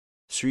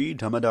Sri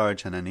Damodar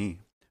Janani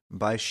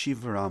by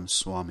Shivaram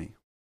Swami.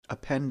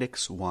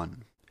 Appendix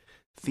 1.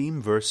 Theme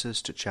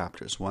verses to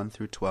chapters 1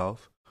 through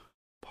 12,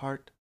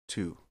 Part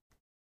 2.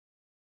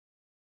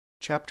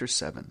 Chapter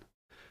 7.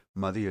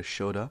 Mother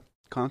Yashoda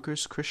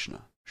conquers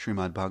Krishna.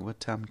 Srimad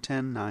Bhagavatam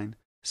 10:9,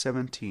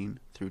 17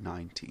 through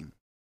 19.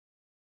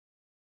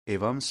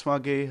 Evam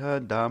swageha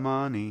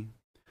damani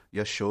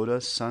Yashoda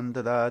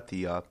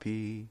sandadati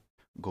api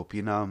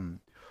gopinam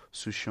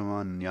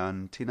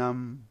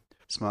sushamanyantinam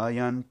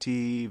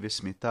smayanti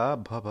vismita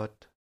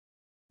bhavat.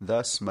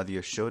 Thus Mother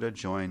Yashoda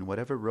joined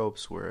whatever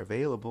ropes were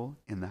available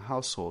in the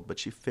household, but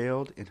she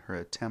failed in her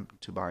attempt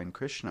to bind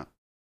Krishna.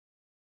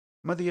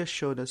 Mother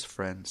Yashoda's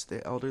friends,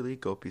 the elderly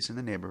gopis in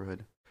the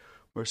neighborhood,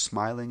 were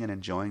smiling and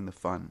enjoying the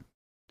fun.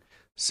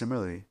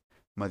 Similarly,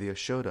 Mother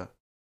Yashoda,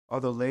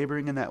 although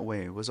laboring in that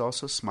way, was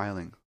also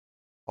smiling.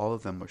 All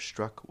of them were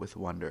struck with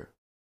wonder.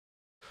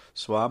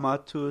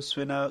 Swamatu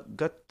swina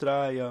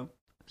gatraya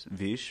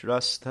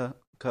vishrastha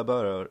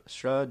kabar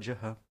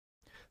srajaha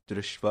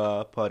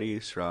drishva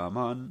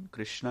parisraman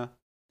Krishna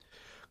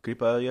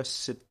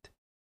kripayasit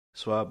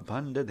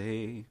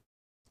swabhandade.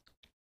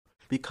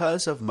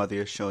 Because of Mother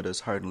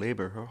Yashoda's hard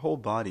labor, her whole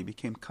body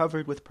became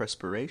covered with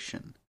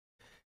perspiration,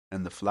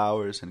 and the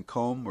flowers and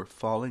comb were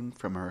falling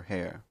from her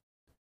hair.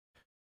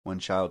 When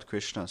child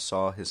Krishna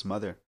saw his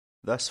mother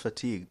thus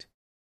fatigued,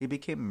 he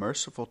became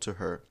merciful to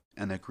her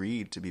and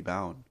agreed to be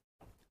bound.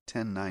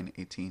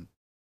 10:9-18.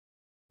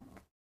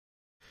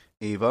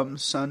 Evam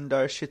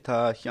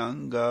sandarshita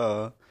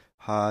hyanga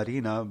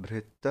harina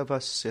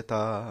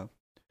bhrittavasyata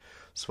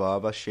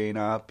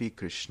swavashenapi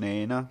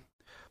krishnena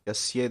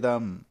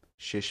yasyedam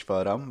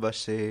shishvaram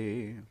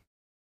vase.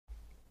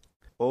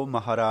 O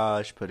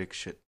Maharaj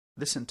Parikshit,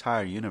 this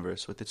entire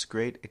universe with its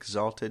great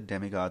exalted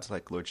demigods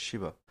like Lord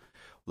Shiva,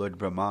 Lord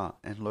Brahma,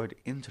 and Lord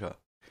Indra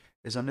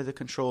is under the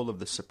control of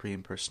the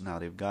Supreme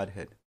Personality of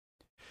Godhead.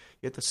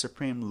 Yet the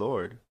Supreme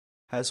Lord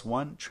has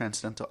one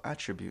transcendental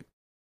attribute.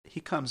 He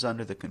comes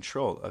under the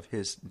control of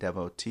his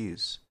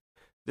devotees.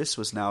 This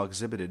was now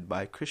exhibited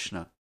by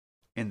Krishna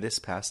in this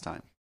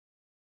pastime.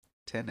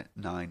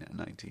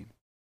 10:9-19.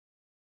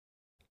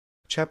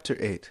 Chapter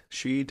 8.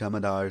 Sri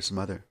Damodar's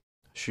Mother.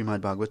 Srimad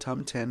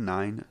Bhagavatam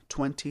 10:9,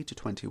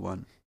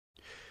 20-21.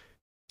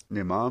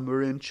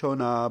 Nimamvarin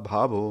chona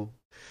bhavo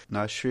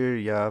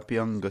nashirya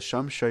pyanga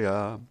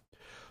shamshaya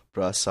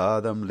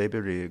prasadam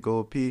lebire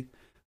gopi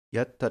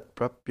yattat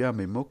prapya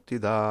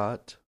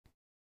mimuktidat.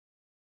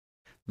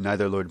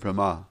 Neither Lord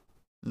Brahma,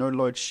 nor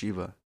Lord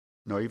Shiva,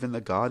 nor even the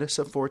goddess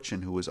of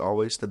fortune, who is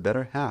always the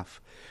better half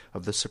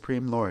of the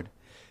Supreme Lord,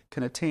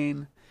 can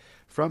attain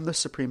from the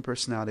Supreme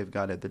Personality of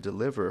Godhead, the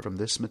deliverer from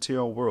this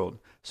material world,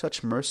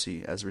 such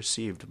mercy as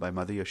received by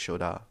Mother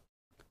Yashoda.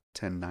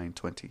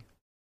 10:9-20.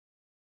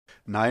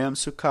 Nayam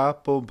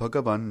sukhapo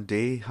bhagavan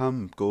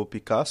deham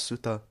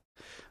gopikasuta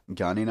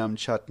jnaninam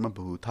chatma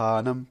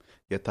bhutanam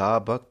yata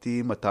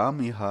bhakti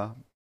matamiha.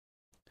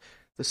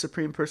 The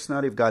Supreme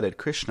Personality of Godhead,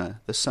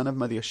 Krishna, the son of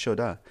Mother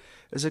Yashoda,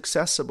 is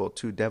accessible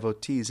to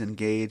devotees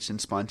engaged in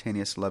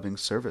spontaneous loving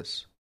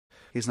service.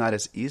 He is not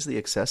as easily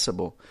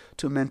accessible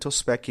to mental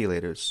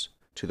speculators,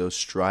 to those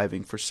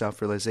striving for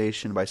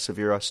self-realization by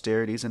severe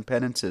austerities and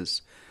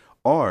penances,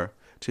 or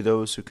to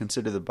those who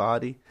consider the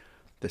body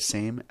the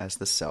same as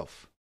the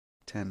self.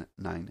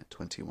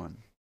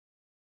 10:9-21.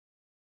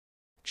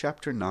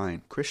 Chapter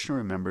 9. Krishna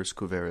remembers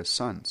Kuvera's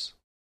sons.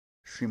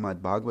 Srimad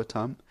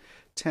Bhagavatam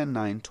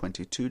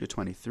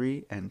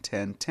 10:9-22-23 and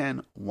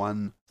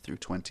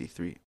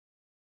 10:10-1-23.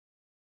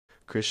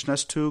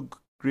 Krishnastu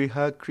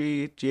griha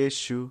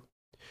krityeshu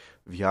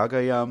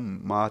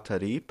vyagayam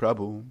matari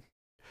prabhu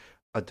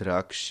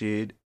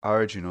adrakshid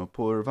arjuno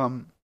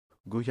purvam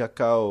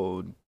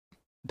guhyakao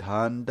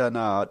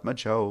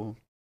dhandanatmajao.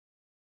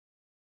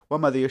 While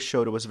Mother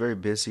Yashoda was very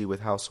busy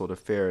with household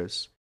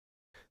affairs,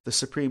 the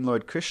Supreme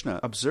Lord Krishna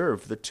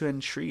observed the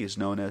twin trees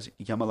known as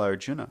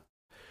Yamalarjuna,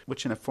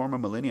 which in a former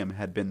millennium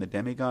had been the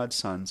demigod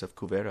sons of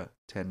Kuvera.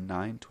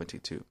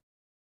 10:9-22.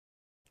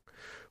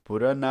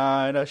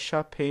 Puranara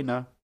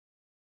shapena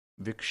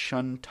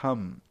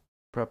vikshantam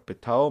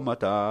prapitao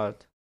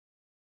matat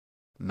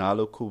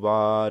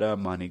nalukuvara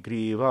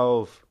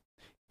manigrivov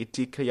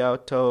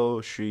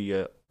itikayato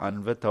shriya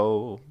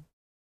anvato.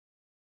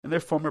 In their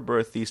former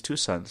birth, these two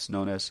sons,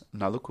 known as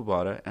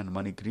Nalukuvara and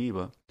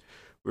Manigriva,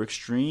 were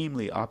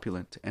extremely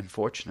opulent and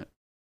fortunate.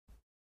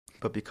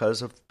 But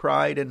because of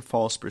pride and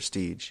false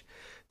prestige,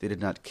 they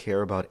did not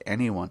care about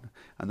anyone,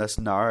 and thus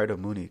Narada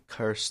Muni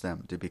cursed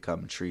them to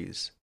become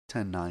trees.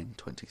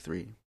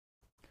 10:9-23.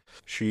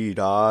 Shri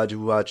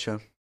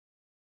Rajuvacha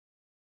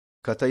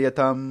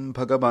Katayatam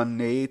Bhagavan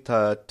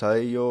Eta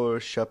Tayor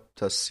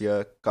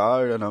Shaptasya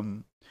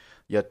Karanam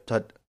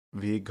Yatat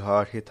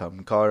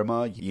Vigharhitam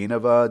Karma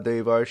Yinava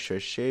Devarsha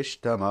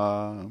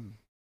Sheshtama.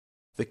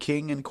 The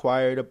king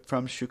inquired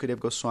from Shukadeva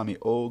Goswami,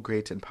 O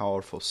great and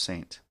powerful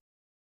saint,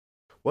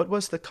 what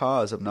was the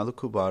cause of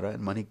Nalukubara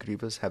and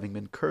Manigriva's having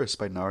been cursed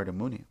by Narada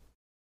Muni?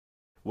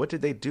 What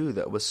did they do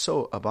that was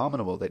so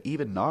abominable that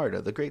even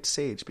Narada, the great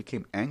sage,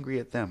 became angry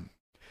at them?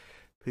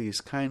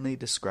 Please kindly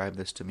describe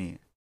this to me.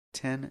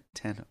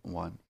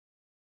 10.10.1.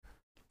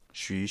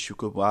 Shri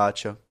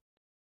Shukavacha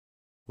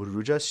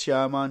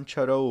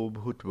Urujasyamancharo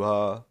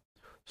bhutva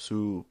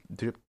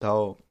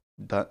Sudriptao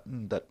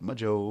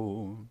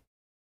datmajo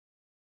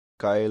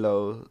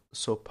Kailo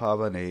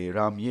sopavane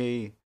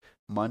ramye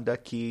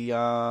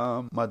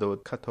Mandakiya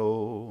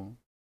madotkato.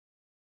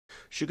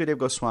 Shukadeva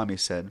Goswami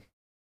said,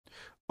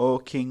 O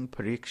King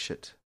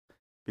Parikshit,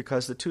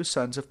 because the two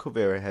sons of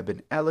Kuvera have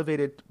been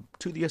elevated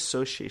to the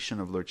association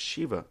of Lord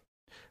Shiva,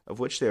 of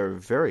which they are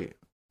very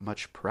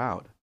much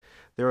proud,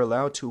 they are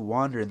allowed to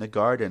wander in the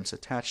gardens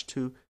attached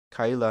to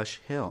Kailash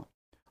Hill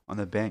on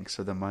the banks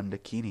of the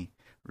Mandakini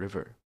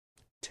river.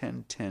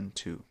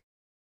 10.10.2.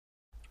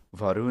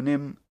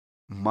 Varunim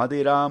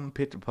Madiram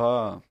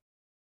Pitva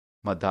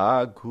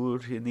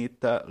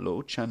Madagurhinita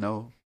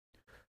Lochano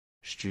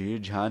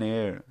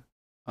Shrijaner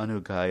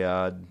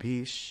Anugayad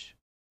Bhish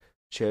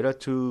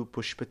Cheratu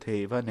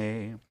Pushpate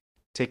Vane.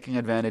 Taking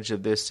advantage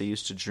of this, they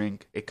used to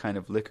drink a kind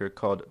of liquor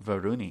called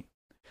Varuni,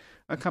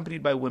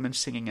 accompanied by women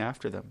singing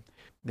after them.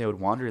 They would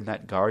wander in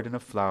that garden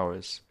of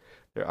flowers,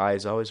 their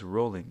eyes always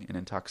rolling in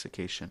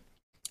intoxication.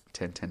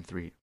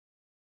 10.10.3.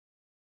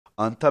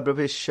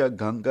 Antabravishya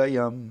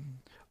Gangayam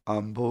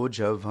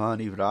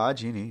Ambojavani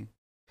Vrajini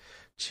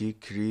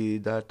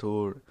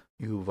Chikridator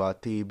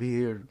Yuvati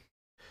Bir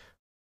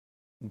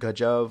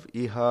Gajav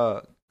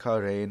Iha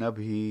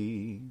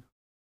Karenabhi.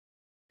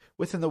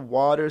 Within the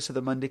waters of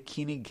the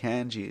Mandakini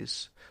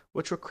Ganges,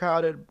 which were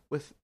crowded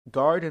with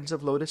gardens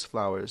of lotus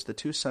flowers, the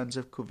two sons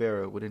of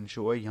Kuvera would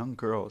enjoy young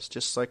girls,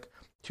 just like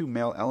two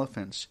male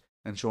elephants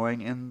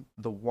enjoying in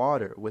the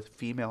water with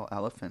female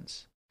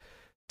elephants.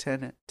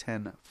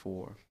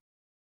 10.10.4.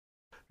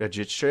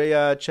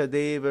 Rajitshreya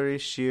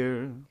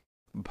Chadevarishir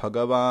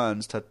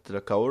Bhagavans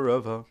Tatra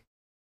Kaurava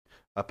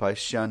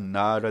Apashyan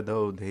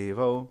Narado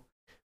Devo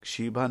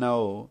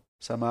Kshibhano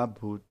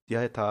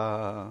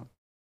Samabhutyata.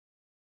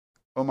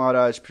 O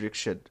Maharaj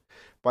Parikshit,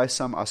 by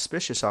some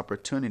auspicious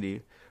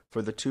opportunity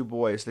for the two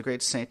boys, the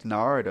great Saint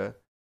Narada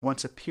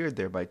once appeared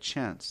there by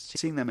chance.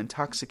 Seeing them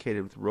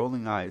intoxicated with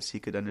rolling eyes,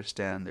 he could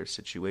understand their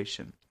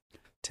situation.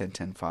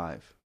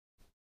 10.10.5.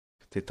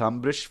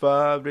 Titam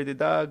Brishva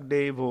Vrididag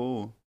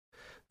Devo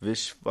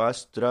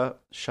Vishvastra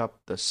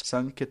Shapta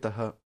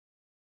Sankitaha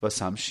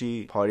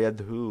Vasamshi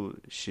Paryadhu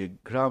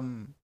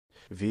Shigram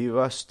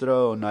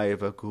Vivastro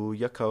Naivagu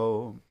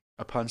Yako.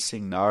 Upon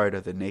seeing Narada,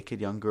 the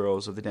naked young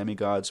girls of the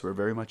demigods were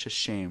very much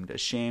ashamed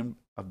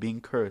of being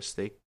cursed.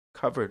 They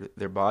covered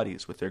their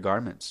bodies with their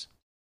garments.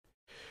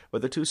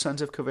 But the two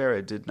sons of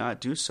Kuvera did not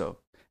do so.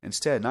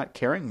 Instead, not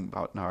caring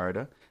about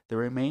Narada, they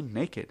remained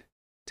naked.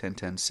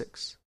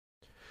 10.10.6.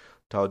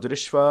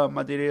 Taudrishva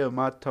Madhirya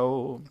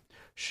Mato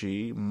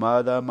Shri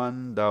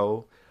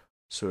Madamandao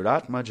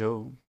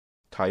Suratmajo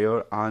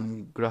Tayor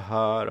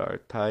Angrahar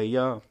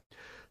Artaya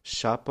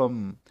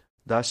Shapam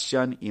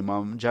Dasyan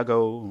Imam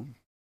Jago.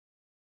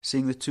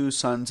 Seeing the two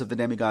sons of the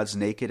demigods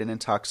naked and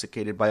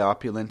intoxicated by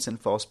opulence and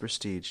false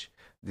prestige,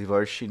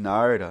 Devarshi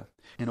Narada,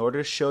 in order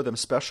to show them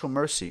special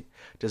mercy,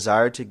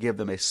 desired to give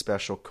them a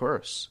special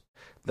curse.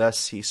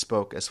 Thus he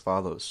spoke as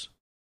follows.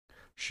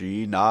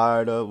 Shri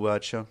Narada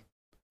Vacha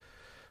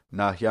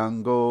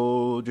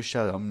Nahyango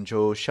Dusharam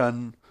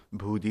Joshan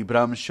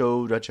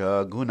Bhudibramsho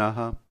Raja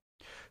Gunaha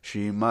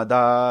Shri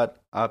Madat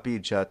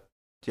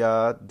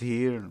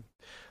Apijatyadhir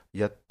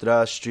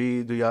Yatra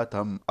Shri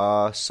Duyatam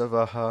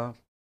Asavaha.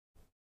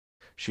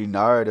 Shri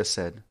Narada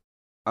said,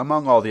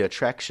 among all the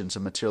attractions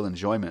of material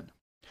enjoyment,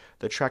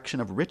 the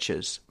attraction of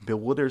riches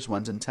bewilders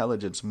one's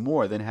intelligence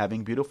more than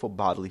having beautiful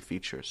bodily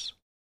features,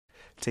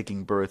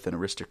 taking birth in an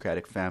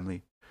aristocratic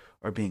family,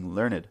 or being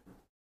learned.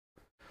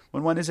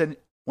 When one is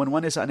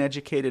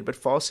uneducated but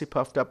falsely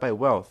puffed up by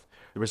wealth,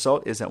 the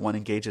result is that one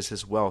engages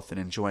his wealth in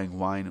enjoying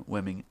wine,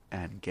 women,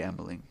 and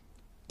gambling.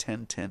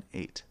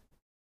 10.10.8.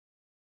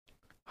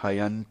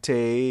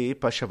 Hayante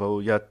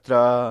Pashavo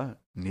Yatra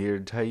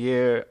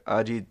Nirdhayer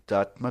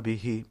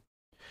Ajidatmabihi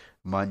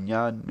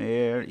Manyan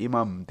Mer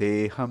Imam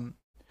Deham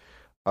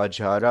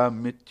Ajara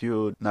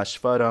Mityu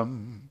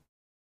Nashvaram.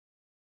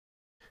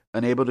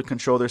 Unable to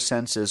control their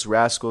senses,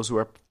 rascals who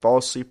are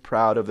falsely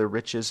proud of their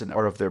riches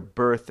or of their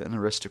birth in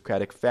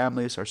aristocratic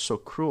families are so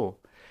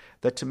cruel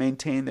that to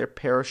maintain their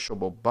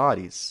perishable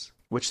bodies,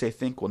 which they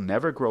think will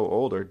never grow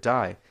old or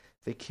die,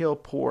 they kill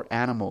poor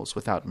animals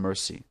without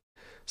mercy.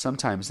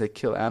 Sometimes they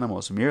kill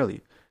animals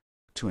merely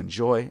to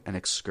enjoy an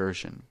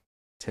excursion.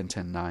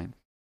 10.10.9.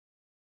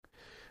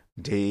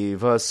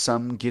 Deva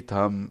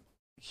Samgitam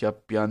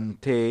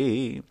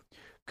Hyapyante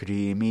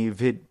Krimi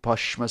Vid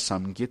Pashma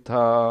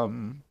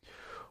Samgitam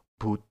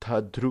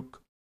Bhutadruk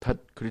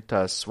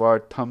Tatkrita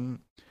Swartam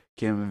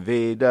Kim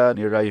Veda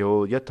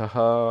Nirayo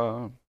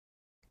Yataha.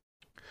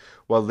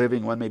 While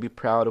living, one may be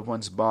proud of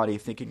one's body,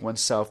 thinking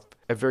oneself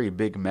a very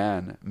big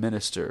man,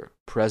 minister,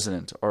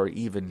 president, or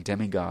even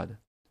demigod.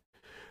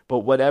 But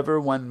whatever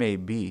one may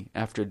be,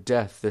 after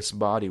death this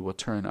body will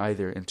turn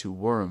either into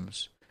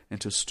worms,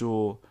 into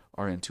stool,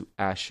 or into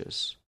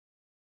ashes.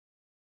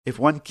 If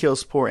one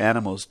kills poor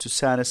animals to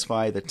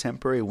satisfy the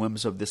temporary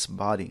whims of this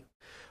body,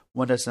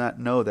 one does not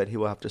know that he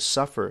will have to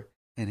suffer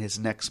in his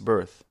next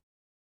birth.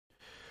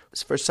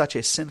 For such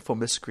a sinful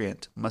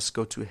miscreant must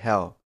go to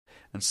hell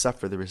and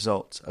suffer the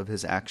results of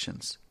his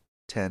actions.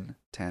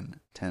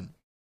 10:10:10.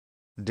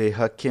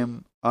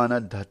 Dehakim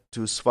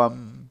anadhatu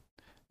svam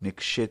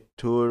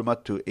nikshitur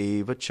matu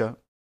evacha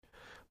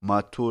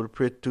matur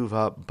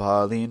prituva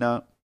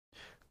balina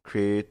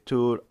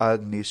kretur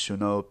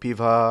agnishuno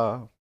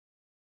piva.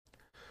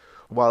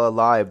 While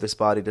alive, this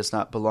body does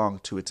not belong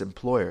to its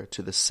employer,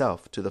 to the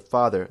self, to the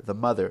father, the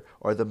mother,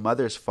 or the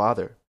mother's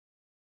father.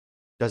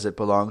 Does it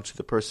belong to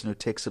the person who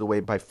takes it away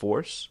by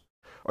force,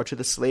 or to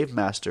the slave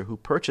master who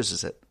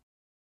purchases it,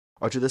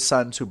 or to the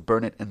sons who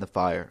burn it in the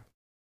fire?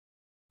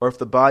 Or if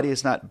the body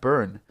is not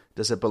burned,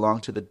 does it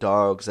belong to the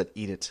dogs that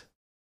eat it?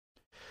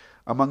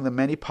 Among the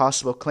many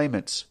possible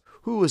claimants,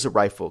 who is a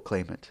rightful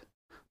claimant?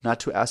 Not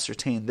to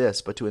ascertain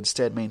this, but to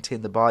instead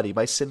maintain the body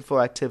by sinful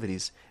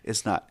activities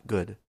is not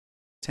good.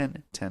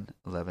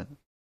 10:10:11.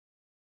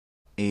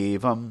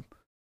 Evam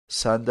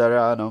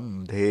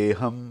sandaranam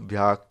deham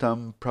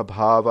vyaktam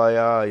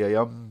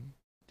prabhavayayam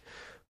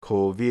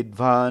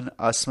kovidvan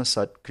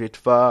asmasat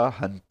kritva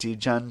hanti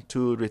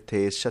jantu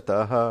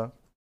riteshataha.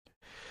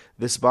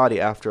 This body,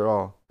 after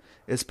all,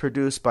 is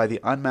produced by the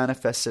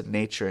unmanifested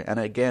nature and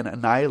again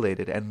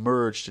annihilated and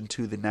merged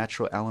into the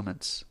natural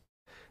elements.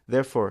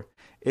 Therefore,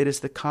 it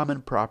is the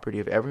common property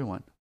of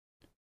everyone.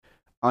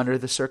 Under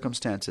the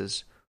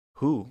circumstances,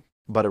 who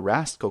but a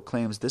rascal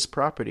claims this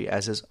property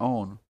as his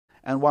own,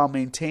 and while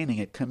maintaining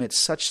it commits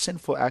such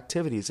sinful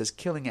activities as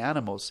killing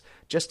animals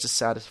just to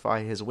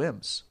satisfy his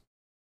whims?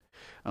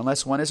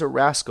 Unless one is a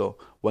rascal,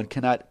 one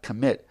cannot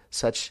commit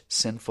such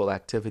sinful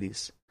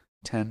activities.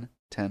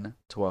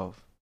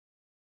 10:10:12.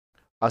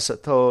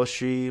 Asato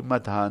Shri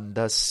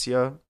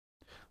Madhandasya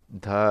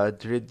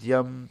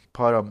Dhadridyam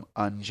Param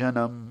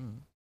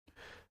Anjanam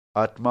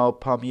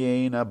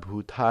Atmaupamyena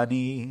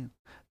Bhutani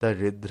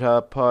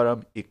Daridra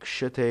Param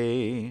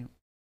Ikshate.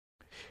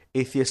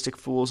 Atheistic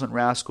fools and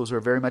rascals who are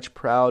very much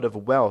proud of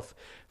wealth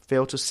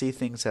fail to see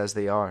things as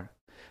they are.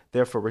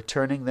 Therefore,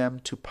 returning them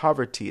to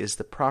poverty is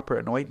the proper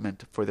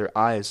anointment for their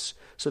eyes,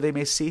 so they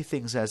may see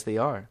things as they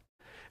are.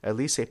 At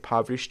least a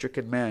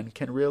poverty-stricken man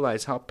can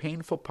realize how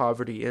painful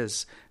poverty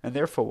is, and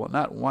therefore will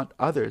not want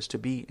others to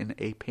be in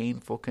a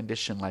painful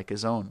condition like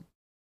his own.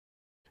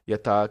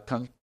 Yata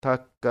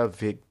kankaka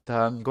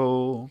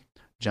vigtango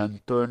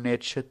jantur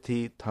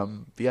nechati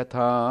tam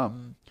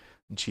vyatam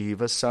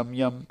jiva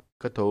samyam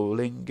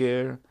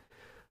katolingir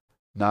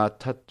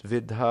natat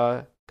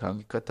vidha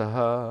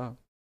kankataha.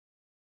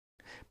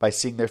 By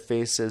seeing their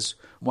faces,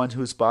 one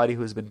whose body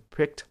who has been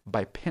pricked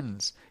by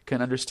pins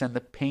can understand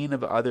the pain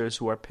of others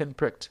who are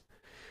pinpricked.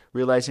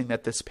 Realizing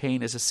that this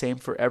pain is the same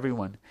for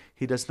everyone,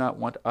 he does not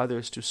want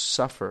others to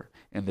suffer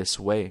in this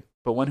way.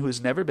 But one who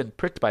has never been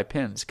pricked by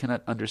pins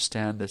cannot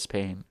understand this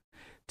pain.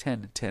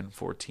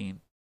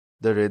 10:10:14.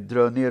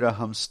 Daridra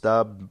niraham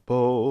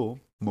stabbo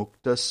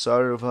mukta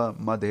sarva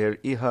madher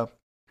iha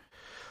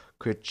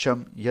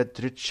kricham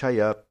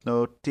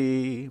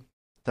yadrichayapnoti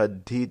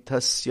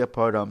tadhitasya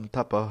param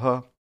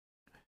tapaha.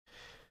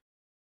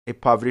 A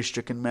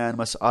poverty-stricken man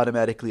must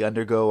automatically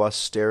undergo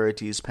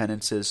austerities,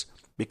 penances,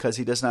 because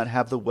he does not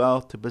have the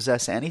wealth to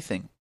possess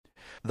anything.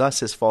 Thus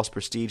his false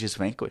prestige is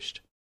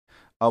vanquished.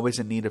 Always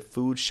in need of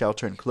food,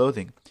 shelter, and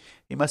clothing,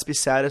 he must be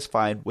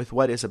satisfied with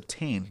what is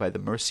obtained by the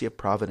mercy of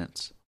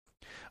Providence.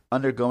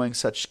 Undergoing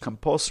such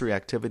compulsory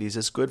activities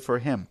is good for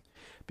him,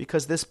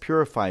 because this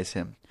purifies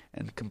him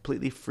and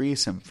completely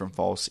frees him from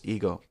false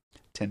ego.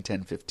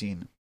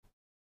 10:10:15.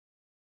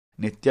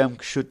 Nityam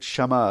kshut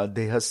shama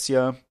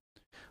dehasya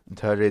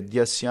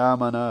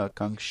dharidyasyamana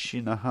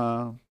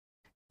kankshinaha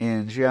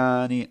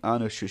indriyani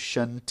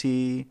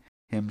anushushanti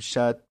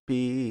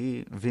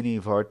himshatpi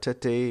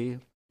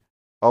vinivartate.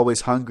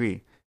 Always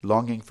hungry,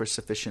 longing for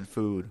sufficient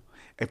food,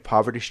 a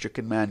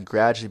poverty-stricken man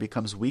gradually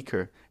becomes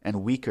weaker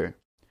and weaker.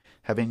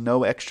 Having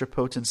no extra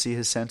potency,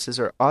 his senses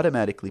are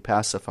automatically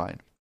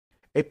pacified.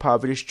 A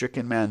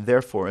poverty-stricken man,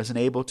 therefore, is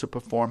unable to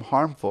perform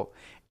harmful,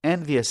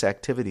 envious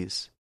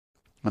activities.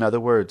 In other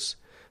words,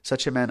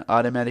 such a man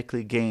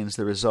automatically gains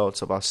the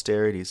results of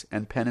austerities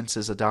and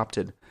penances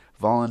adopted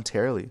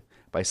voluntarily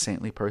by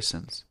saintly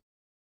persons.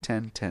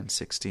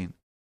 10:10:16.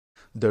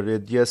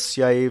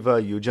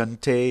 Daridyasaiva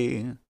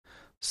yujante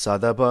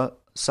sadaba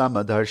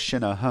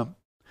samadarshinaha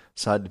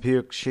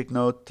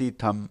sadbhirkshignoti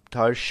tam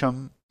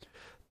tarsham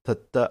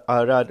tatta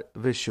arad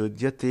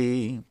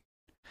vishudyati.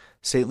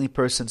 Saintly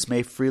persons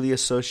may freely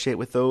associate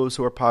with those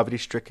who are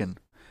poverty-stricken,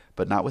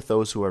 but not with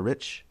those who are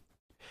rich.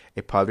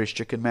 A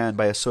poverty-stricken man,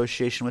 by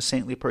association with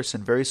saintly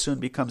person, very soon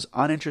becomes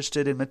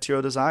uninterested in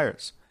material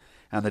desires,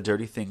 and the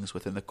dirty things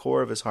within the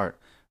core of his heart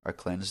are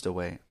cleansed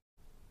away.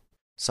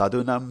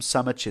 Sadhunam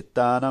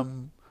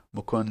samachittanam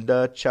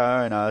mukunda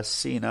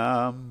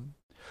charnasinam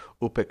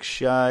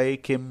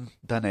upekshai kim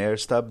dhaner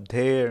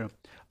stabdher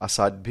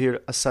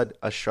asadbhir asad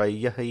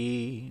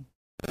ashrayahi.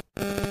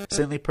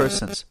 Saintly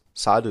persons,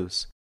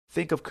 sadhus,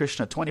 think of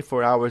Krishna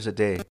 24 hours a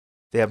day.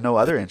 They have no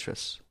other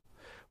interests.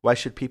 Why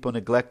should people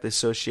neglect the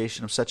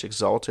association of such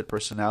exalted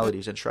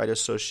personalities and try to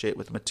associate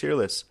with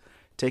materialists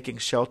taking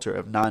shelter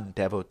of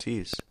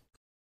non-devotees,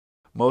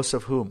 most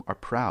of whom are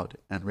proud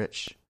and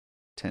rich.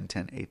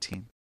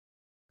 10.10.18.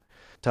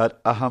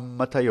 Tat aham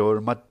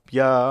matayor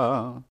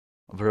matpya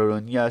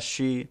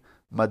vrunyashi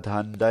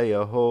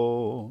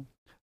madhandayaho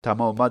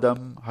tamo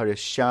madam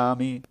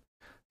harishyami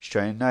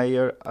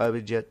shrainayar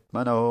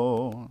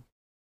avijatmano.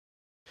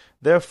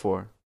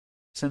 Therefore,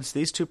 since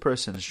these two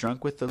persons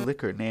drunk with the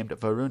liquor named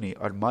Varuni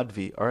or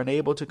Madhvi are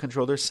unable to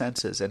control their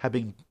senses and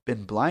having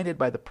been blinded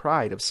by the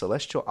pride of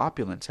celestial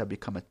opulence have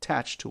become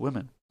attached to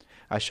women,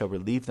 I shall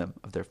relieve them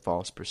of their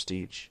false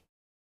prestige.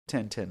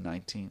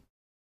 10.10.19.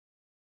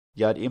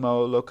 Yad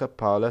imo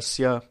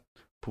lokapalasya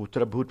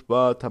putra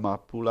bhutva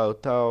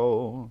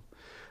tamapulautao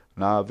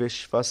na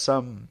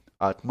vishvasam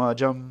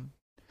atmajam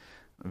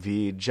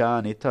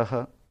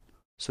vijanitaha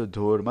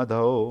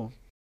sudurmadho.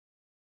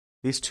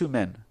 These two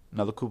men,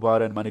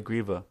 Nalakubara and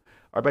Manigriva,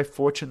 are by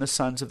fortune the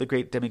sons of the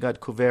great demigod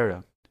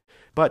Kuvera,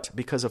 but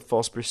because of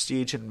false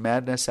prestige and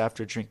madness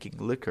after drinking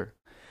liquor,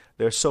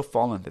 they are so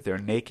fallen that they are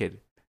naked,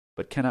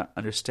 but cannot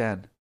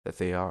understand that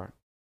they are.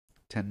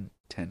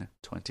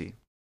 10.10.20.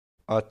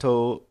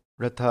 Ato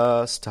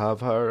rata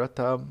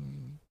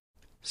stavharatam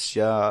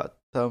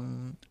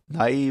syatam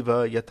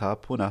naiva yata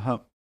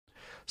punaha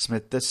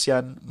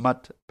smitasyan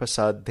mat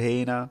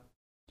prasadena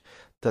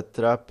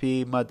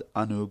tatrapi mad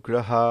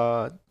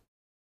anugrahad.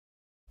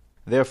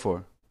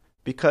 Therefore,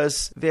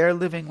 because they are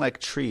living like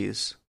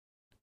trees,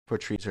 for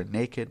trees are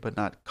naked but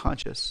not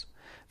conscious,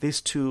 these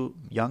two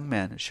young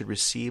men should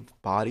receive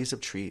bodies of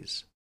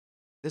trees.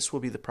 This will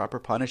be the proper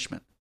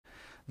punishment.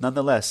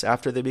 Nonetheless,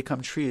 after they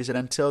become trees and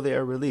until they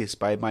are released,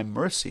 by my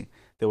mercy,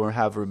 they will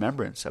have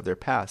remembrance of their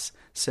past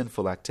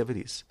sinful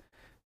activities.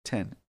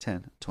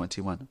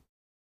 10.10.21.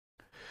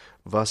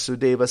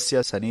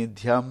 Vasudevasya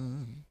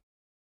sanidhyam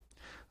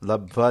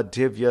labhva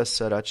divya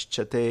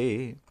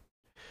sarachchate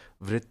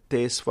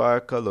vritte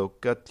svarka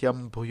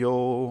lokatyam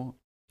bhuyo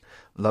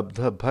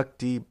labdha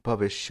bhakti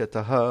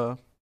bhavishyataha.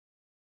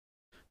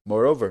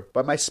 Moreover,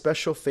 by my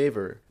special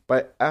favor,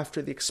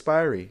 after the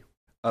expiry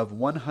of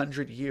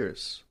 100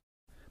 years,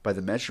 by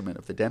the measurement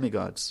of the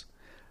demigods,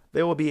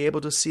 they will be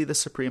able to see the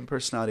Supreme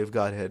Personality of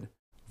Godhead,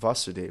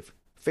 Vasudev,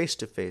 face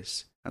to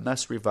face, and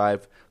thus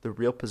revive the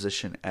real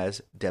position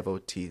as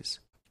devotees.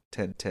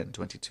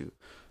 10.10.22.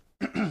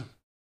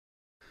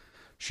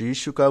 Shri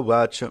Shuka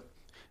Vacha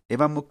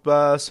Evam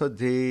Mukva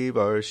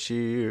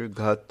Sadevarshir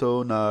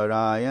Gato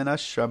Narayana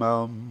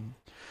Shramam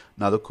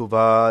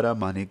Nalakuvara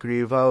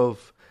Manigrivav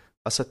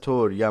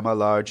Asator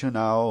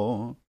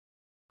Yamalarjanao.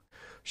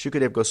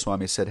 Shukadev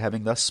Goswami said,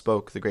 having thus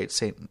spoke, the great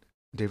saint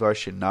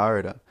Devarshi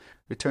Narada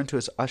returned to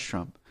his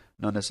ashram,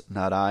 known as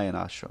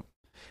Narayana Ashram,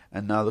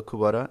 and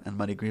Nalakuvara and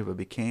Manigriva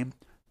became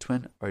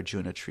twin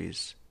Arjuna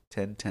trees.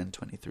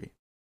 10.10.23.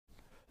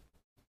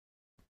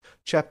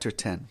 Chapter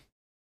 10.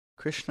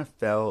 Krishna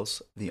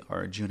fells the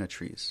Arjuna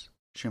trees.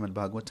 Srimad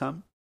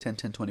Bhagavatam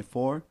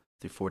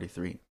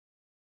 10.10.24-43.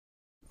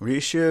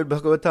 Rishir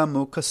Bhagavatam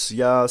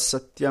Mukasya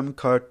Satyam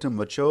Kartum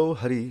Vacho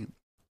Hari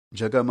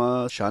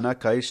Jagama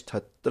Shanakaish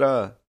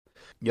Tatra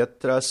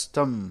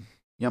Yatrastam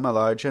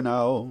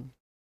Yamalarjanao.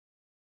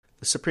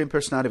 The Supreme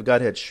Personality of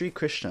Godhead, Sri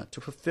Krishna,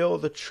 to fulfill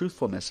the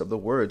truthfulness of the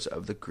words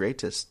of the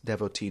greatest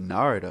devotee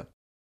Narada,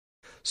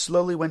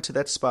 slowly went to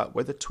that spot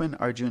where the twin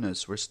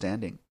Arjunas were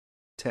standing.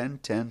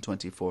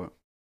 10.10.24.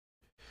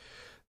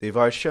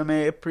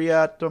 Devarshame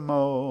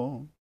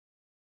priyatamo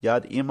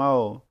yad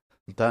imo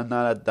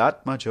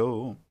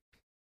dhanaradatmajo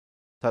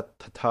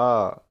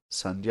tattata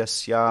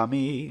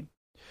sandhyasyami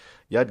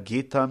yad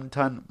gitam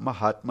tan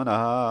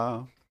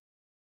mahatmana.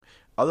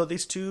 Although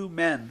these two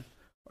men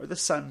are the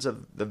sons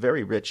of the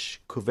very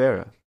rich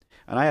Kuvera,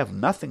 and I have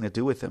nothing to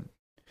do with him,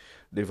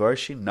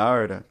 Devarshi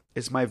Narada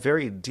is my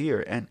very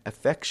dear and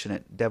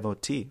affectionate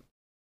devotee,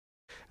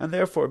 and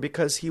therefore,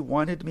 because he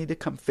wanted me to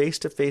come face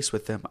to face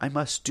with them, I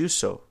must do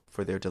so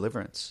for their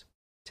deliverance.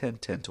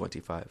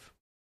 10.10.25.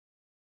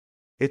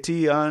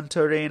 Iti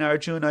antarena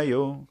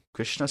arjunayo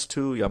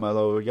krishnastu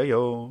yamalo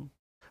yayo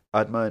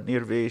adma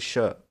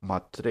nirvesha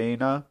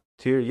matrena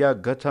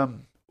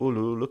tiryagatam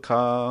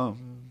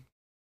ululukam.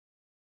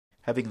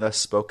 Having thus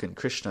spoken,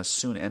 Krishna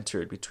soon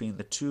entered between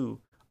the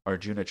two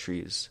Arjuna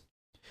trees,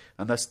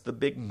 and thus the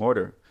big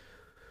mortar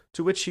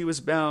to which he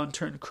was bound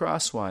turned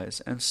crosswise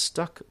and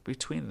stuck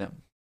between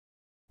them.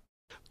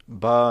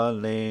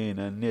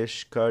 Balena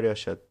nishkarya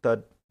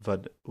shatad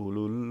vad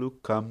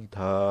ululukam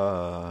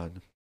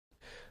tad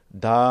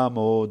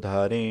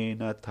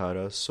damodharena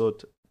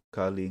tarasot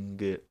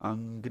kalinge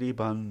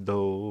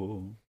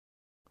angribando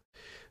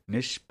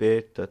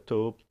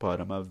nishpetato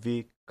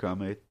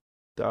paramavikrameti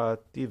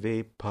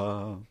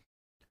vepa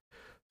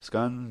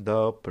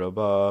skanda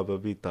prabhava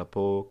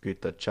vitapo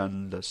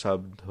kitachanda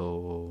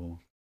sabdho.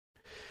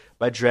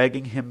 By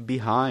dragging him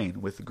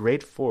behind with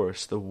great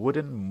force, the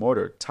wooden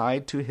mortar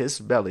tied to his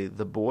belly,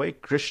 the boy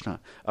Krishna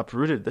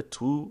uprooted the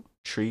two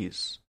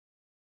trees.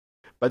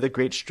 By the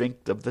great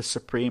strength of the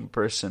Supreme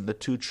Person, the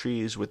two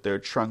trees with their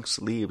trunks,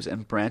 leaves,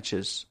 and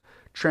branches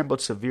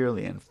trembled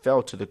severely and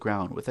fell to the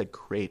ground with a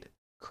great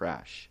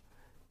crash.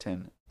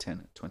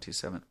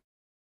 10.10.27.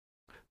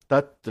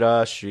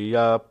 Tatra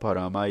Shriya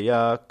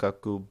Paramaya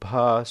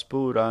Kakubha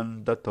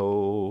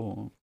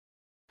Spurandato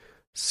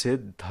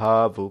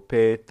Siddha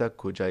Vupeta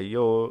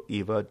Kujayo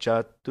Iva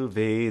Jatu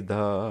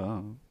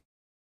Veda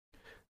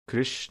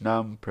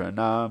Krishnam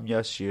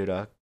Pranamya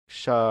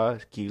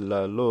Shiraksha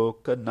Kila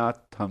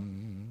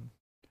Lokanatham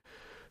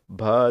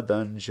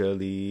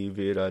Bhadanjali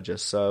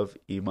Virajasav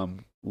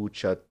Imam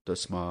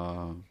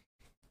Uchatasma.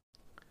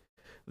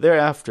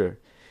 Thereafter,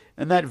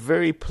 in that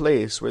very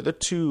place where the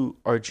two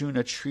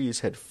Arjuna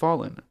trees had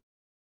fallen,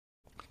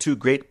 two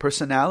great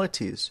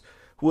personalities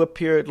who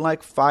appeared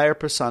like fire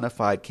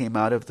personified came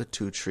out of the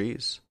two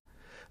trees.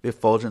 The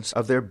effulgence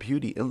of their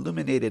beauty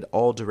illuminated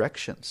all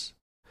directions.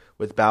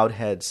 With bowed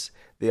heads,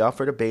 they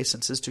offered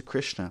obeisances to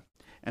Krishna,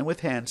 and with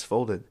hands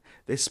folded,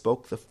 they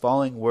spoke the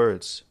following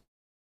words.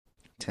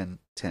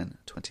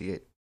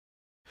 10:28.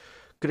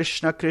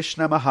 Krishna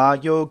Krishna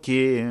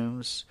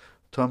Mahayogims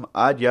Tvam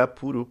Adya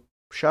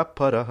Purusha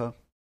Paraha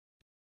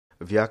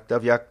Vyakta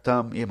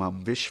Vyaktam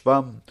Imam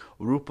Vishvam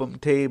Rupam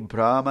Te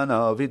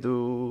Brahmana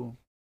Vidu.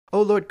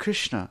 O Lord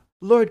Krishna,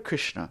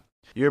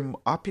 your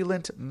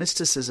opulent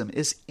mysticism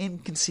is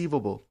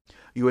inconceivable.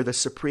 You are the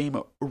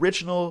supreme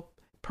original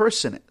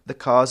person, the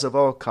cause of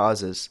all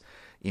causes,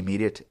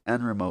 immediate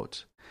and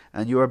remote,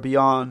 and you are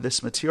beyond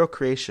this material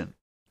creation.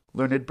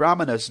 Learned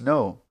Brahmanas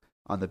know,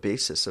 on the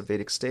basis of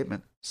Vedic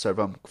statement,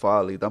 Sarvam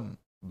Kvalidam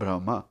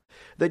Brahma,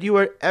 that you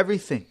are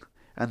everything,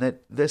 and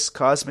that this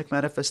cosmic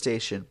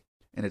manifestation,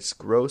 in its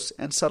gross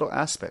and subtle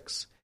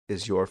aspects,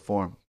 is your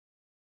form.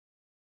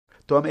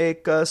 Tvam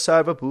eka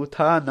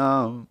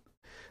sarvabhutanam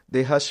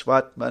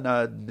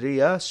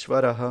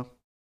dehashvatmanadriyashvaraha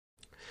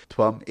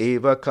Tvam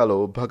eva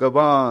kalo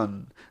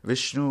bhagavan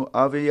Vishnu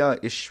avya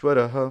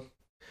ishvaraha.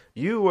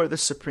 You are the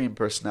Supreme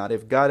Personality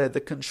of Godhead,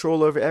 the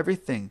control over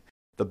everything.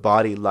 The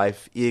body,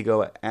 life,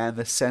 ego, and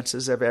the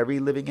senses of every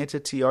living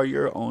entity are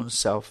your own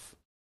self.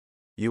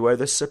 You are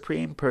the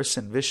Supreme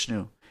Person,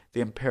 Vishnu,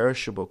 the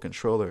imperishable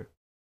controller.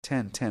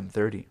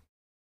 10:30.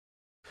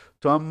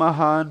 Tvam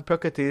mahan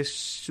prakriti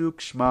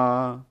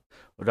sukshma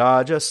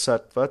raja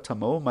sattva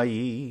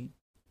tamomayi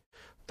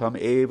tam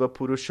eva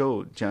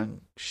purusho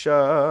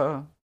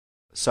janksha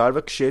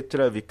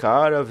sarvakshetra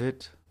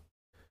vikaravit.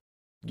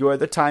 You are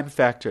the time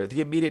factor, the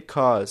immediate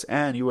cause,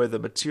 and you are the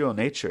material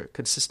nature,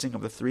 consisting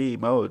of the three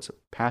modes of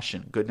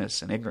passion,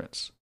 goodness, and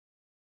ignorance.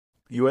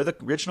 You are the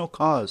original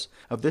cause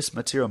of this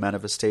material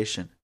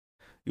manifestation.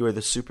 You are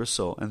the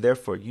supersoul, and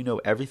therefore you know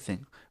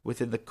everything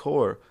within the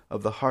core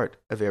of the heart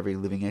of every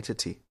living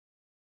entity.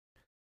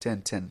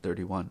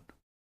 10:31.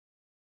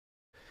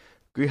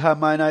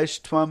 Grihamanaish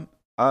tvam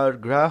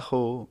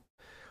argraho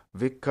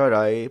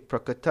vikarai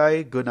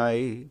prakatai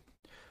gunai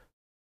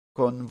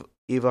kon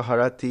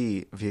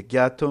Ivaharati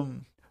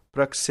Vigyatum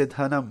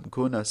Praksidhanam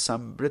Guna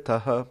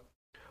Sambritaha.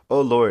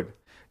 O Lord,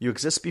 you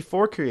exist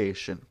before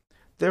creation.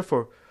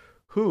 Therefore,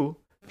 who,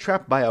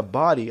 trapped by a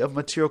body of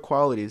material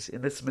qualities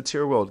in this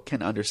material world,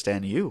 can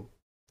understand you?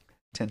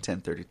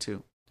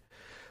 10:32.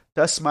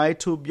 Tasmai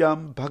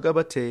tubhyam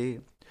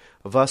bhagavate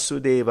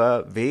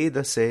vasudeva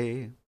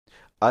vedase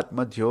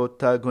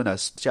atmadhyota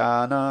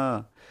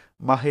gunaschana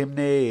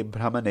mahimne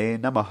brahmane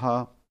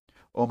namaha.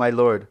 O my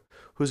Lord,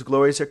 whose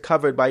glories are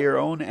covered by your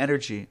own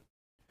energy.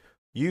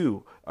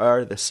 You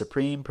are the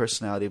Supreme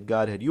Personality of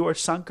Godhead. You are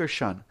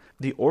Sankarshan,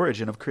 the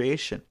origin of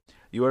creation.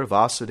 You are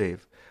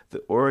Vasudev,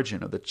 the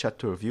origin of the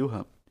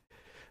Chaturvyuha.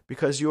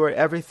 Because you are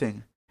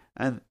everything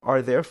and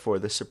are therefore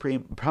the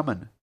Supreme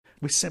Brahman,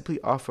 we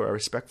simply offer our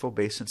respectful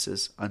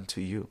obeisances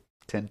unto you.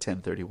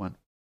 10:31.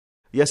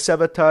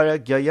 Yasavatara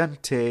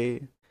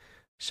gyayante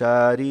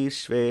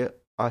sharishve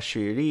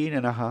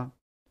ashirinanaha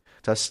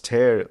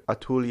taster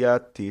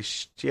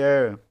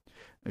atulyatishtir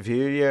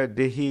Virya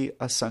Dehi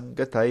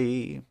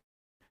Asangatai.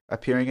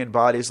 Appearing in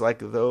bodies like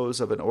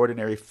those of an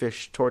ordinary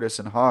fish, tortoise,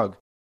 and hog,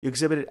 you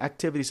exhibited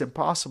activities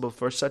impossible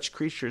for such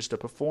creatures to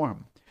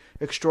perform.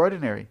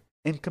 Extraordinary,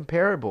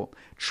 incomparable,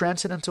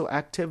 transcendental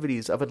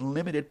activities of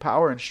unlimited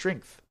power and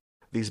strength.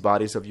 These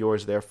bodies of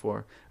yours,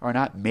 therefore, are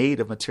not made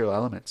of material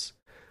elements,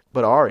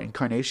 but are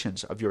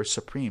incarnations of your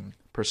Supreme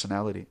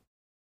Personality.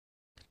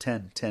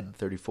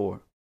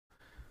 10:34.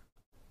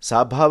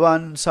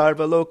 Sabhavan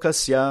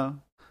sarvalokasya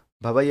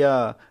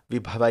Bhavaya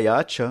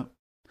vibhavayacha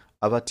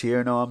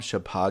avatirnam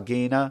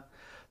shabhagena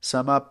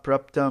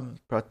samapraptam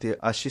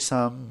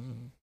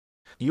pratyashisam.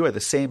 You are the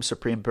same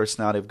Supreme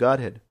Personality of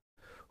Godhead,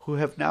 who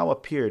have now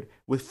appeared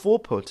with full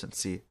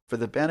potency for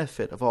the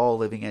benefit of all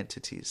living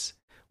entities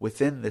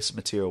within this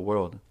material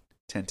world.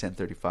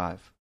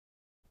 10:35.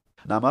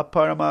 Nama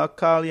parama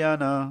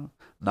kalyana,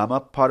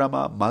 nama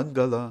parama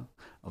mangala,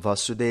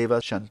 vasudeva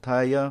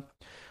shantaya,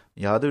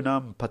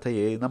 yadunam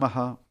pataye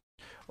namaha.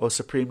 O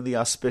supremely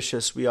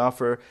auspicious, we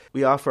offer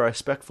our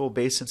respectful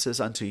obeisances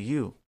unto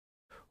you,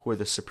 who are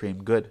the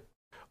supreme good.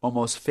 O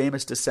most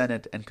famous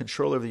descendant and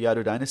controller of the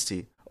Yadu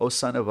dynasty, O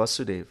son of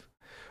Vasudev,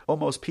 O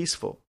most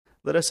peaceful,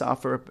 let us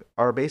offer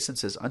our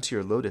obeisances unto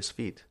your lotus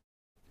feet.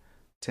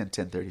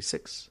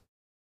 10:36.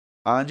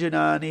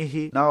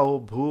 Anjananihi nao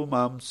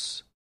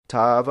bhumams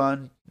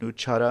tavan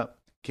nuchara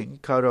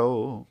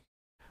kinkaro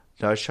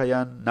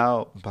Darshayan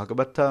now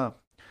Bhagavata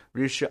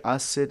Risha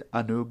Asid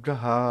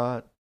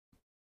Anugrahat.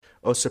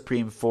 O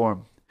Supreme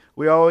Form,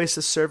 we are always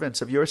the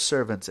servants of your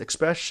servants,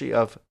 especially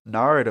of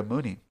Narada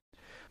Muni.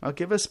 Now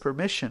give us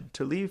permission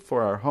to leave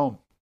for our home.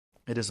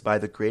 It is by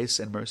the grace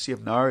and mercy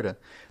of Narada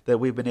that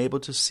we've been able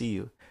to see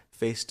you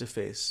face to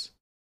face.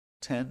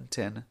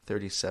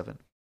 10:10:37.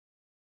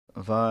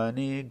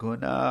 Vani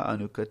guna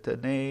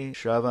anukatane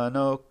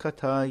shravano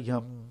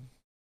katayam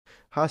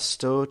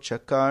hasto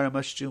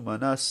chakarmashtu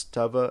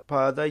manastava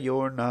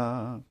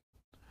padayorna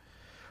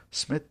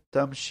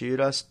smitam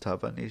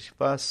shirastava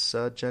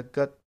nishvasa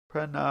jagat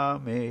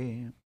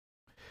praname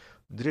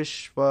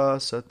drishva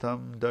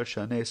satam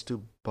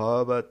darshanestu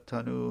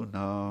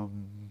bhavatanunam.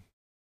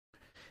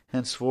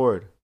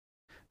 Henceforward,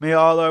 may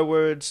all our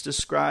words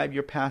describe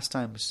your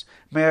pastimes.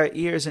 May our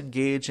ears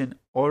engage in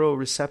oral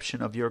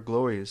reception of your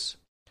glories.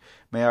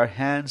 May our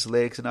hands,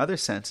 legs, and other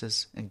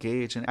senses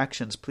engage in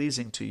actions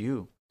pleasing to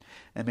you.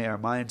 And may our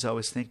minds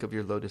always think of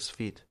your lotus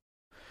feet.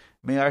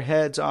 May our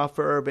heads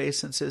offer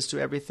obeisances to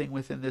everything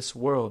within this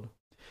world,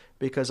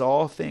 because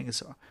all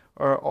things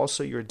are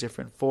also your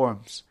different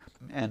forms.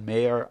 And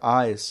may our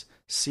eyes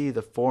see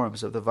the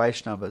forms of the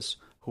Vaishnavas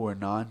who are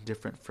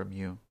non-different from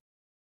you.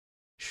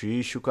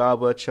 Shri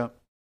Shukavacha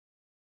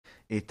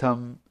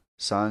Itam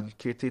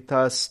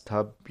Sankirtitas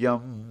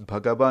Tabhyam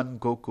Bhagavan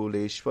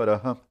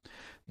Gokuleshwaraha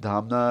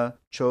Dhamna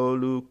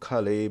Cholu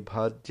Kale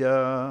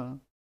Bhadya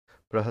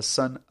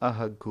Prahasan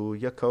Ahagu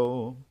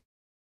Yako.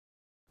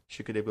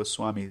 Shukadeva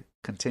Goswami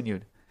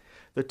continued.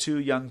 The two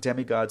young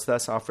demigods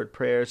thus offered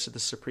prayers to the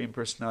Supreme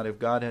Personality of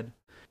Godhead.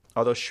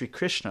 Although Sri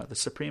Krishna, the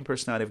Supreme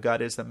Personality of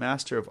God, is the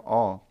master of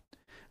all,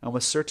 and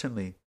was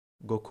certainly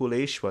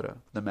Gokuleshwara,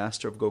 the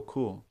master of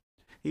Gokul,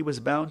 he was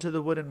bound to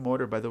the wood and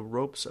mortar by the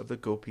ropes of the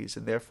gopis,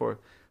 and therefore,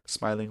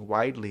 smiling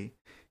widely,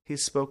 he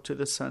spoke to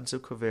the sons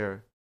of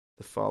Kuver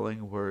the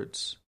following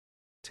words.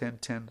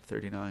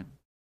 10:10:39.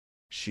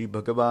 Shri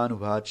Bhagavan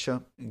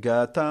Vacha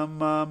Gatam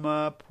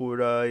Mama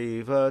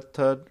Puraiva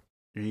Tad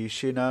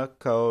Rishina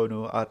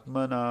Kaunu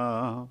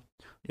Atmana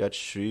Yat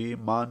Shri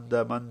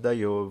Manda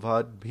Mandayo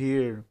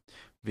Vadbhir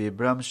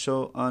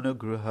Vibramsho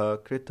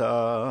Anugruha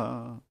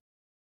Krita.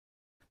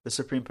 The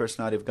Supreme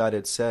Personality of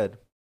Godhead said,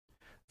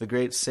 the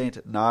great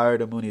saint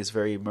Narada Muni is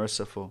very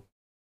merciful.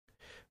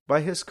 By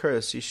his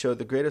curse he showed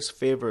the greatest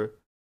favor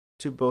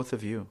to both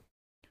of you,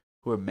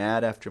 who were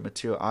mad after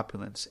material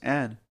opulence,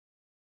 and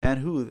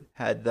who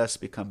had thus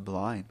become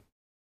blind.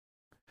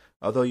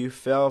 Although you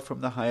fell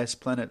from the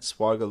highest planet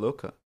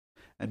Swargaloka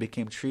and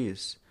became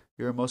trees,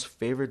 you were most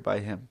favored by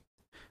him.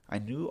 I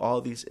knew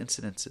all these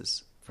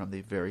incidences from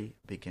the very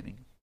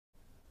beginning.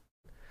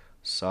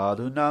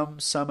 Sadhunam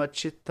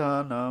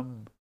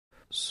samachitanam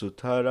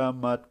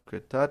sutaramat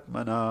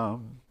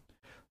kritatmanam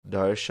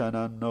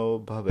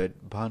darshanano bhavet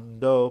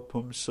bhando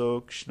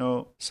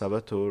pumsokshno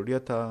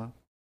savaturyata.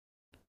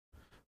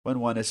 When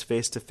one is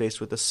face to face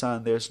with the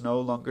sun, there is no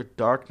longer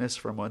darkness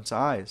from one's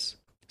eyes.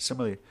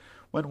 Similarly,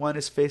 when one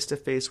is face to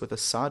face with a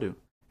sadhu,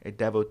 a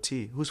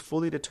devotee, who is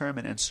fully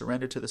determined and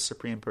surrendered to the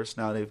Supreme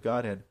Personality of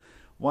Godhead,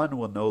 one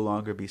will no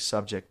longer be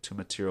subject to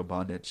material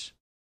bondage.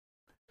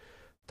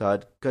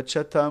 Tad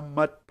gachatam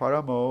mat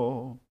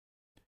paramo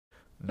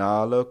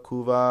nala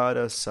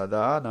kuvara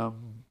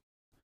sadanam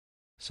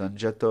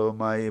sanjato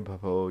mai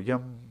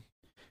bhavoyam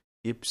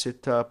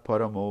ipsita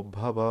paramo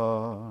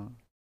bhava.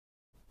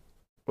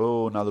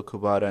 O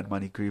Nalakuvara and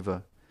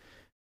Manigriva,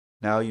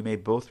 now you may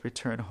both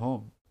return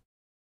home.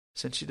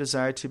 Since you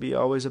desire to be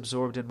always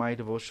absorbed in my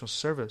devotional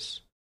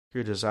service,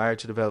 your desire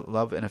to develop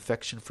love and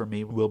affection for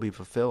me will be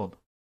fulfilled,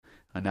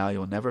 and now you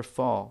will never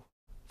fall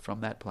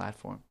from that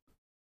platform.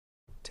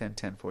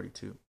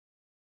 10:10:42.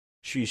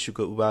 Shri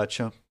Shuka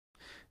Uvacha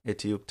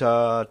Iti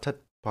Yukta Tat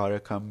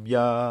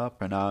Parakamya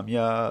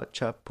Pranamya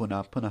Cha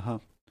Puna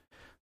Punaha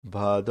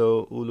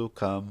Bhado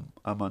Ulukam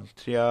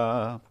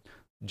Amantriya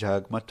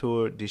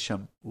Jagmatur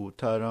Disham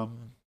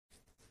Uttaram.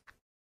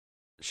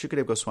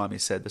 Shukadeva Goswami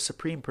said, the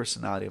Supreme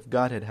Personality of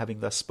Godhead, having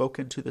thus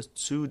spoken to the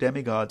two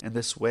demigods in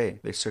this way,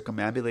 they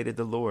circumambulated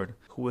the Lord,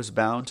 who was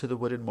bound to the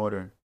wood and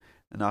mortar,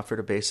 and offered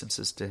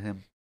obeisances to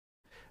him.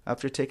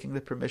 After taking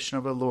the permission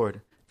of the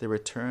Lord, they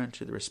returned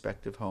to their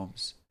respective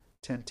homes.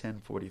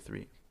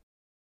 10:10:43.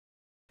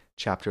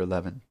 Chapter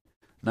 11.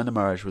 Nanda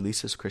Maharaj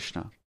releases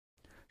Krishna.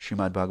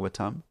 Srimad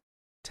Bhagavatam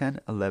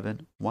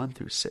 10:11,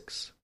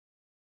 1-6.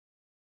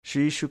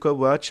 Shri Shuka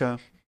Vacha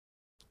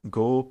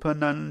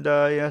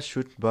Gopanandaya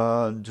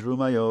Shutva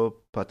Drumayo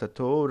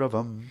Patato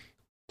Ravam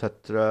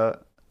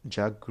Tatra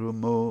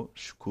Jagrumo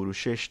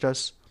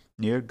Kurusheshtas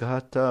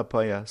Nirghata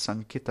Paya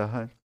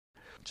Sankitaha.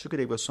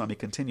 Shukadeva Goswami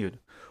continued,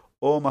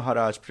 O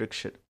Maharaj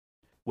Parikshit,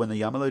 when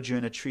the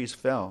Yamalajuna trees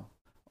fell,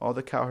 all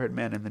the cowherd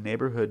men in the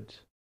neighborhood,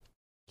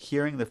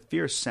 hearing the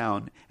fierce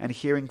sound and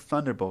hearing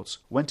thunderbolts,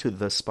 went to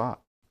the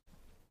spot.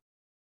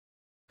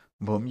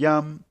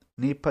 Bhumyam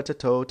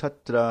nipatato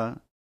tatra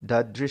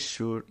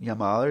dadrishur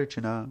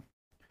yamalarjana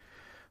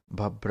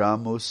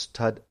bhabramus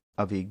tad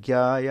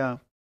avigyaya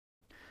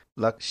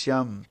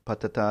lakshyam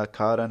patata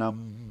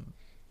karanam.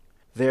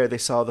 There they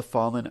saw the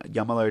fallen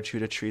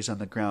Yamalarjuta trees on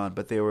the ground,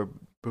 but they were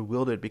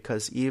bewildered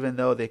because even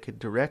though they could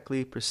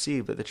directly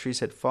perceive that the trees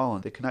had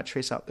fallen, they could not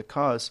trace out the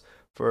cause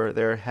for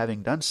their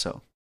having done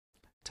so.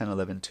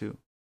 10.11.2.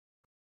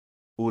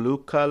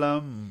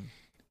 Ulukalam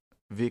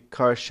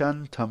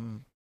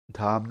vikarshantam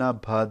dhamna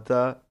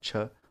bhadra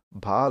cha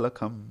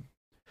balakam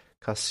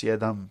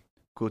kasyadam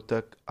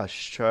kutak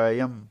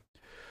ashrayam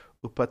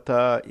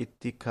upata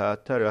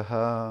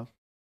itikataraha.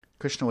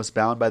 Krishna was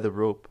bound by the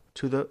rope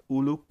to the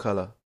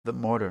ulukala, the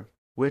mortar,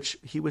 which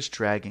he was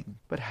dragging.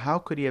 But how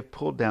could he have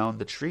pulled down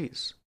the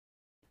trees?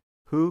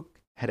 Who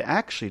had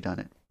actually done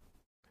it?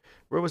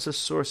 Where was the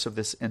source of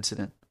this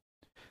incident?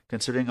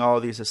 Considering all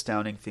these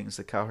astounding things,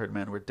 the cowherd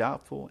men were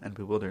doubtful and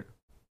bewildered.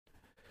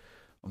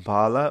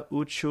 Bala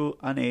uchu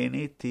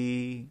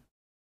aneniti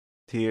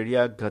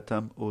tirya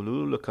gatam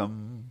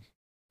ululukam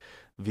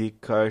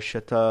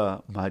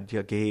vikarshata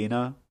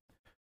madhyagena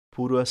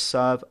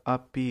purasav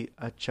api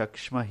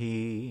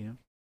achakshmahi.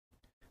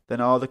 Then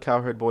all the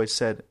cowherd boys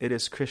said, "It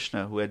is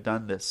Krishna who had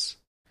done this."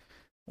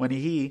 When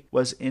he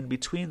was in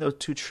between those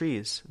two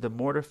trees, the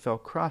mortar fell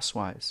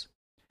crosswise.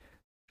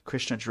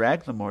 Krishna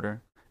dragged the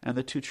mortar, and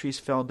the two trees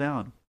fell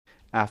down.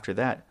 After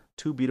that,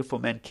 two beautiful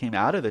men came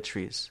out of the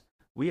trees.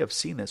 We have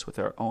seen this with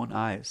our own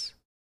eyes.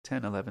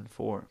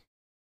 10.11.4.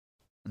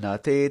 Na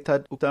te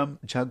tad uktam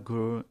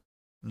jagur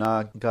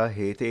na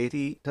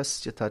gaheteti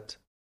tasya tat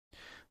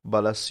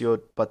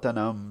balasyot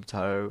patanam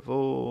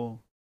tarvo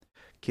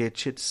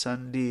kechit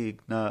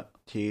sandigna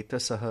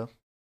chetasaha.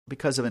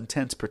 Because of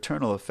intense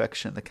paternal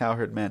affection, the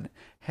cowherd men,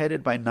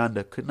 headed by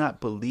Nanda, could not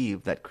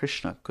believe that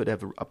Krishna could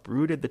have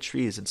uprooted the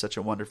trees in such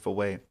a wonderful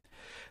way.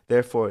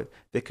 Therefore,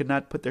 they could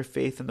not put their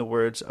faith in the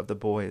words of the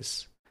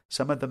boys.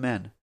 Some of the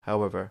men,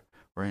 however,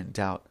 were in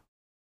doubt.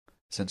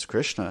 Since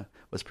Krishna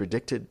was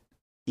predicted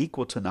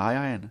equal to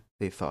Narayan,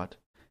 they thought,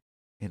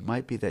 it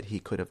might be that he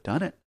could have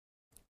done it.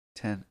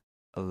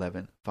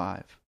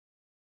 10.11.5.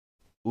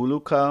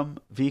 Ulukam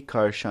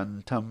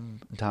vikarshantam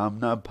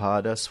dhamna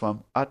bhada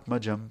swam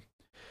atmajam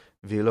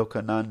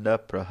vilokananda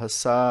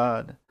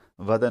prahasad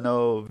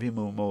vadano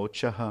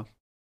vimumochaha.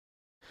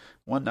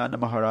 One Nanda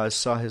Maharaj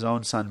saw his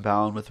own son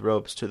bound with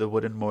ropes to the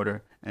wooden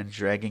mortar and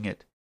dragging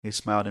it. He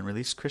smiled and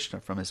released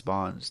Krishna from his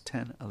bonds.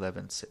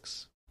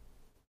 10.11.6.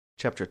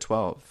 Chapter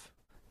 12.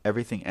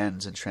 Everything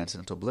ends in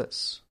transcendental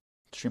bliss.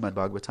 Srimad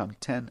Bhagavatam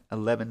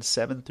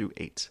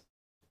 10.11.7-8.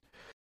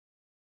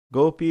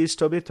 Gopis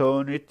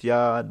tobito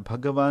nityad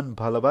bhagavan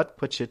bhalavat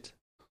kvachit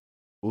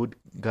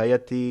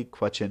udgayati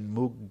kvachin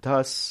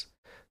mugdhas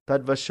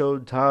tadvasho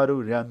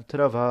dharu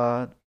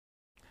yantravad.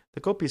 The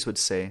gopis would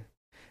say,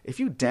 "If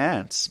you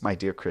dance, my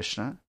dear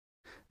Krishna,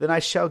 then I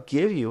shall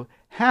give you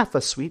half a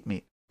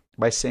sweetmeat."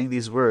 By saying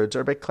these words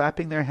or by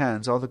clapping their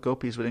hands, all the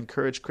gopis would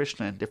encourage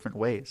Krishna in different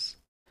ways.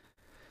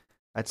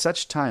 At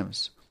such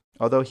times,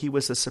 although he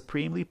was the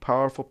supremely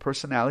powerful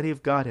personality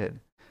of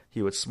Godhead,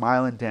 he would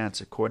smile and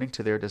dance according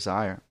to their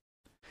desire,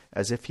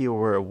 as if he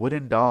were a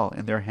wooden doll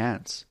in their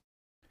hands.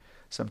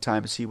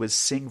 Sometimes he would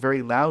sing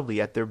very loudly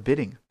at their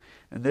bidding.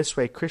 In this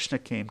way, Krishna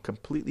came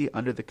completely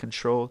under the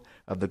control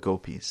of the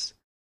gopis.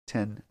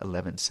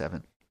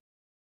 10.11.7.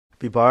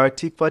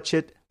 Vibharti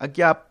kvachit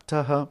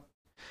agyaptaha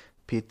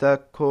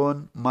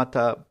pitakon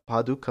mata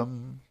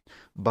padukam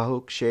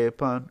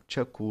bahukshepan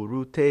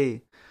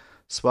chakurute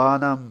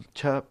swanam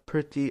cha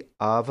priti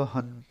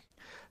avahan.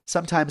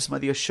 Sometimes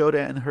Mother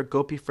Yashoda and her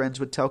gopi friends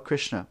would tell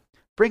Krishna,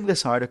 "Bring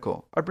this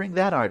article," or "Bring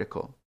that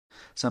article."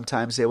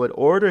 Sometimes they would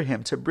order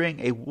him to bring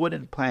a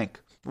wooden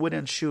plank,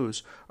 wooden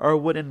shoes, or a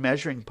wooden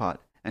measuring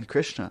pot, and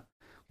Krishna,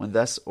 when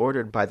thus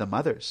ordered by the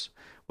mothers,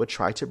 would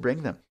try to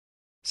bring them.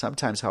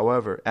 Sometimes,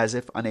 however, as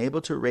if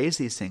unable to raise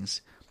these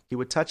things, he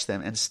would touch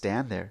them and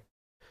stand there.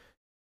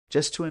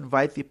 Just to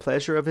invite the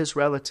pleasure of his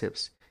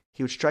relatives,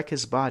 he would strike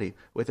his body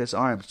with his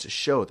arms to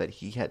show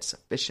that he had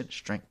sufficient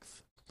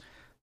strength.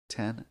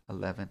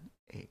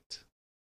 10.11.8.